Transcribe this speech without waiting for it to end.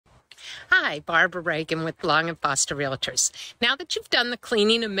Hi, Barbara Reagan with Long and Foster Realtors. Now that you've done the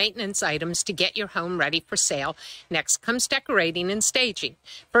cleaning and maintenance items to get your home ready for sale, next comes decorating and staging.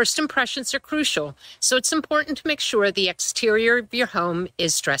 First impressions are crucial, so it's important to make sure the exterior of your home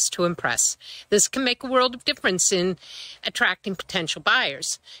is dressed to impress. This can make a world of difference in attracting potential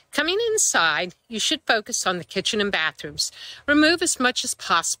buyers. Coming inside, you should focus on the kitchen and bathrooms. Remove as much as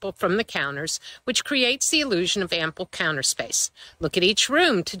possible from the counters, which creates the illusion of ample counter space. Look at each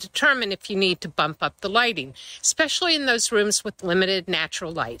room to determine if you need to bump up the lighting, especially in those rooms with limited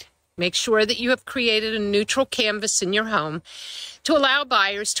natural light. Make sure that you have created a neutral canvas in your home to allow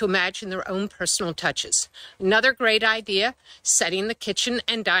buyers to imagine their own personal touches. Another great idea, setting the kitchen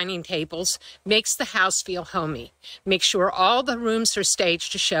and dining tables makes the house feel homey. Make sure all the rooms are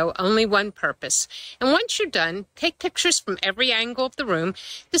staged to show only one purpose. And once you're done, take pictures from every angle of the room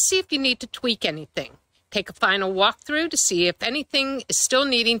to see if you need to tweak anything. Take a final walkthrough to see if anything is still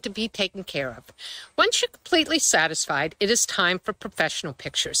needing to be taken care of. Once you're completely satisfied, it is time for professional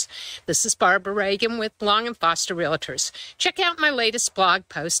pictures. This is Barbara Reagan with Long and Foster Realtors. Check out my latest blog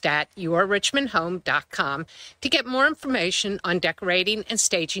post at yourrichmondhome.com to get more information on decorating and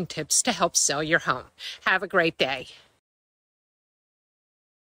staging tips to help sell your home. Have a great day.